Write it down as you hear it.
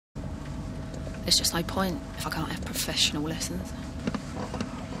There's just no point if I can't have professional lessons.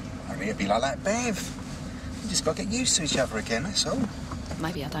 Only it'd be like that, Bev. We just got to get used to each other again, that's all.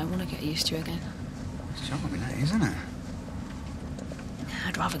 Maybe I don't want to get used to you again. It's charming, that, isn't it?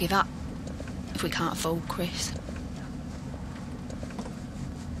 I'd rather give up if we can't afford Chris.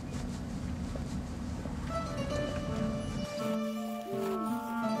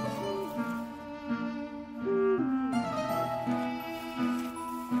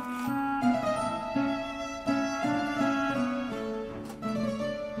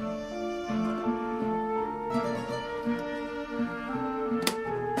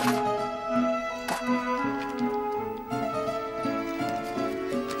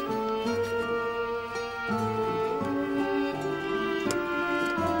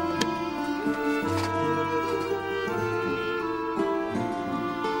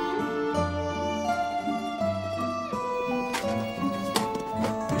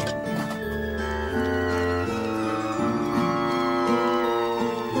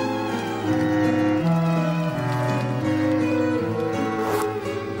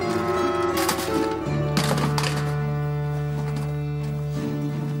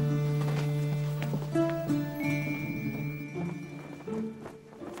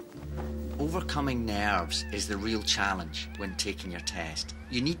 Overcoming nerves is the real challenge when taking your test.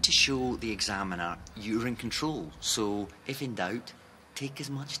 You need to show the examiner you're in control. So, if in doubt, take as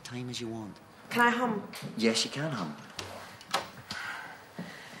much time as you want. Can I hum? Yes, you can hum.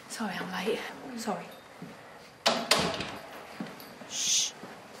 Sorry I'm late. Sorry. Shh.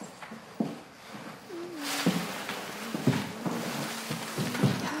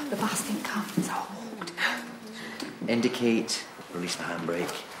 The bus didn't come. It's old. Indicate, release the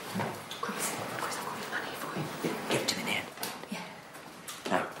handbrake. Chris, I've got money for you. Yeah, give it to me then. Yeah.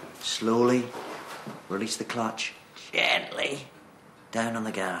 Now, slowly release the clutch. Gently down on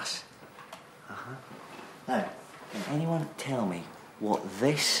the gas. Now, can anyone tell me what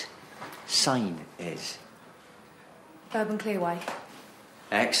this sign is? Urban Clearway.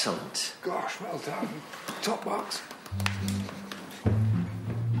 Excellent. Gosh, well done. Top marks.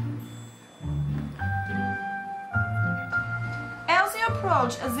 As you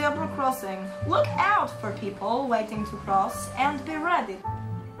approach a zebra crossing, look out for people waiting to cross and be ready.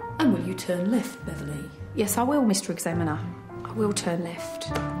 And will you turn left, Beverly? Yes, I will, Mr. Examiner. I will turn left.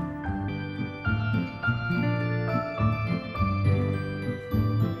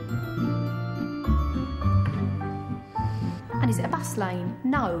 And is it a bus lane?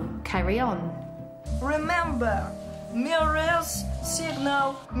 No. Carry on. Remember, mirrors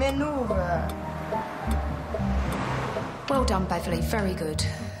signal maneuver. Well done, Beverly. Very good.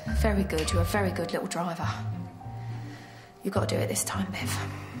 Very good. You're a very good little driver. You've got to do it this time, Bev.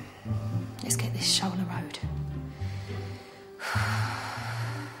 Let's get this show on the road.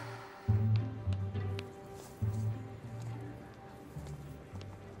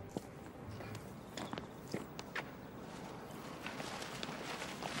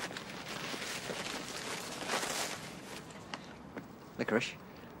 Licorice?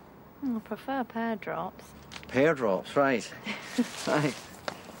 I prefer pear drops. Pear drops, right. Right.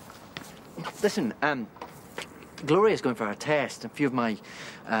 Listen, Gloria's going for her test. A few of my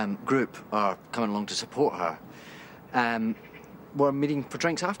group are coming along to support her. We're meeting for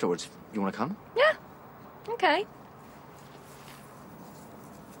drinks afterwards. You want to come? Yeah. Okay.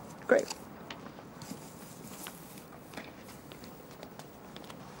 Great.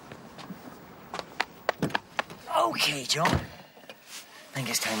 Okay, John. I think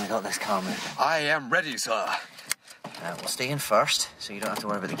it's time we got this car moving. I am ready, sir. We'll stay in first, so you don't have to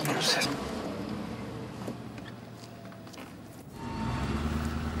worry about the gears.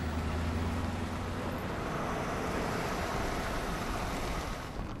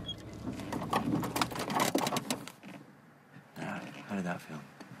 How did that feel?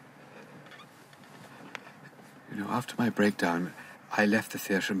 You know, after my breakdown, I left the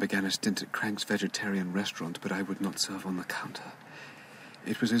theatre and began a stint at Crank's vegetarian restaurant, but I would not serve on the counter.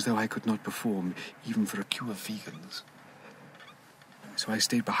 It was as though I could not perform, even for a queue of vegans. So I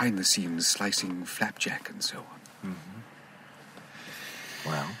stayed behind the scenes, slicing flapjack and so on. Mm-hmm.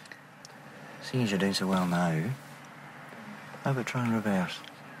 Well, seeing as you're doing so well now, how about trying reverse?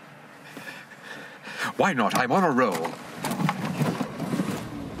 Why not? I'm on a roll.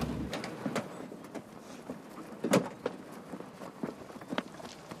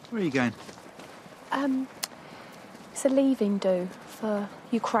 Where are you going? It's a leaving do for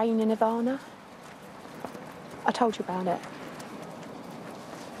Ukraine and Ivana. I told you about it.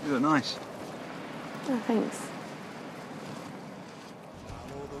 You look nice. Oh, thanks.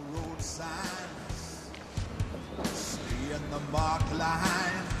 Follow the road signs, stay in the mark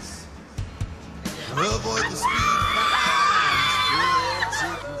lines. avoid the speed.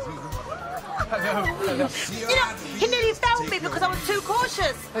 He nearly failed me because I was too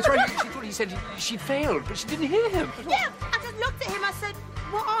cautious. That's right. She thought he said she failed, but she didn't hear him. Yeah, I just looked at him. I said,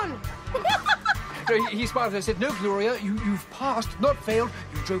 "What on?" No, he smiled and said, "No, Gloria, you've passed, not failed.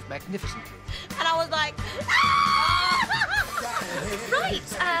 You drove magnificently." And I was like, Right,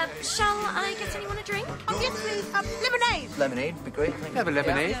 shall I get anyone a drink? "Oh yes, please, lemonade." Lemonade would be great. Thank you. Have a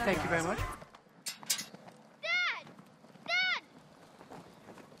lemonade. Thank you very much. Dad! Dad!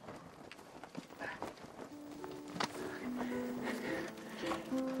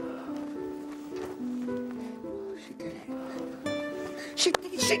 She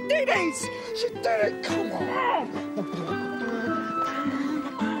did it! She did it! Come on!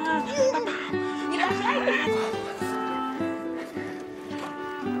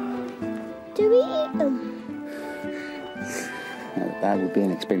 Do we eat them? Well, that would be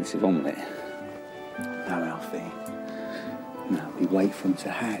an expensive omelette. No, Alfie. No, we wait for them to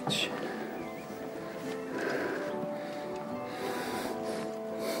hatch.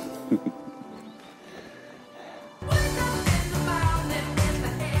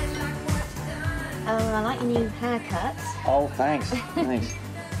 Oh, I like your new haircut. Oh, thanks. Thanks.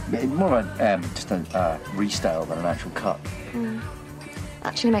 More of just a restyle than an actual cut.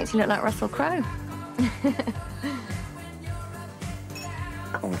 Actually makes you look like Russell Crowe.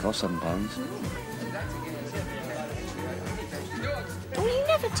 Only cost £7. Well, you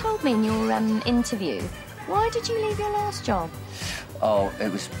never told me in your interview. Why did you leave your last job? Oh,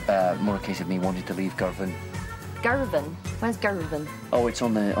 it was more a case of me wanting to leave Girvan. Girvan? Where's Girvan? Oh, it's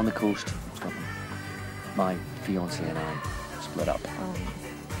on the coast of Scotland. My fiancée and I split up. Oh.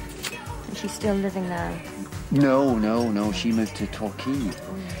 And she's still living there? No. She moved to Torquay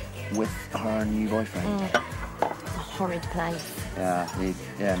with her new boyfriend. It's a horrid place. Yeah,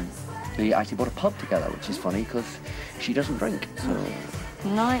 they actually bought a pub together, which is funny because she doesn't drink. So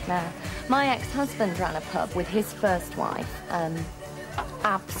Nightmare. My ex-husband ran a pub with his first wife.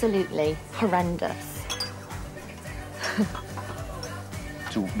 Absolutely horrendous.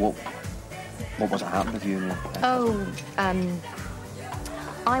 So what was it happened with you and your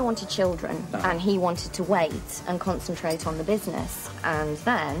I wanted children, and he wanted to wait and concentrate on the business. And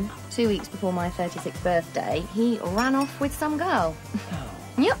then, 2 weeks before my 36th birthday, he ran off with some girl.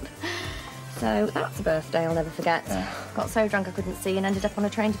 Yep. So that's a birthday I'll never forget. Got so drunk I couldn't see and ended up on a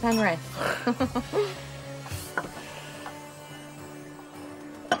train to Penrith.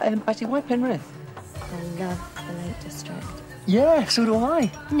 Actually, why Penrith? I love the Lake District. Yeah, so do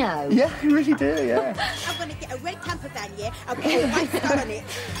I. No. Yeah, I really do, yeah. I'm going to get a red camper van, yeah? I'll put a white star on it.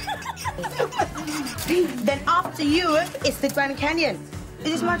 Then after Europe, it's the Grand Canyon. Is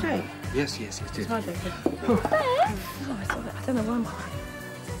this my drink? Yes, it is. It's my drink. I don't know what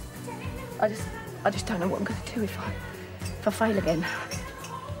I just don't know what I'm going to do if I fail again.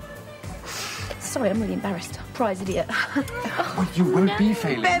 Sorry, I'm really embarrassed. Prize idiot. Well, you won't be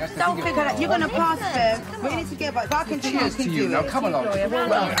failing. Bev, don't think of that. You're going to pass, Bev. We need to get back. If I can do it, Cheers to you. Now, come along.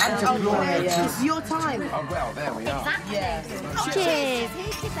 Well, and to Gloria, too. It's your time. Oh, well, there we are. Yeah. Cheers.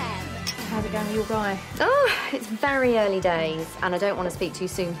 How's it going with your guy? Oh, it's very early days, and I don't want to speak too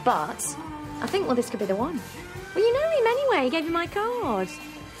soon, but I think, well, this could be the one. Well, you know him anyway. He gave you my card.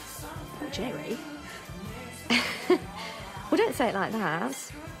 Jerry? Well, don't say it like that.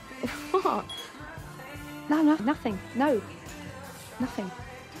 What? No, nothing. No. Nothing.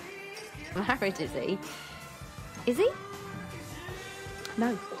 Married, is he? Is he?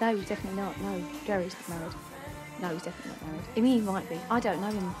 No, definitely not. No, Jerry's not married. No, he's definitely not married. I mean, he might be. I don't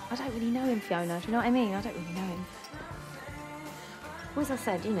know him. I don't really know him, Fiona. Do you know what I mean? I don't really know him. Well, as I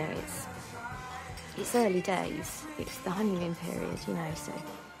said, you know, it's early days. It's the honeymoon period, you know, so...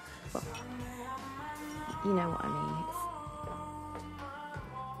 Well, you know what I mean.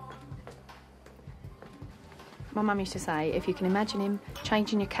 My mum used to say, if you can imagine him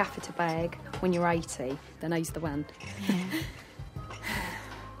changing your catheter bag when you're 80, then he's the one. Yeah.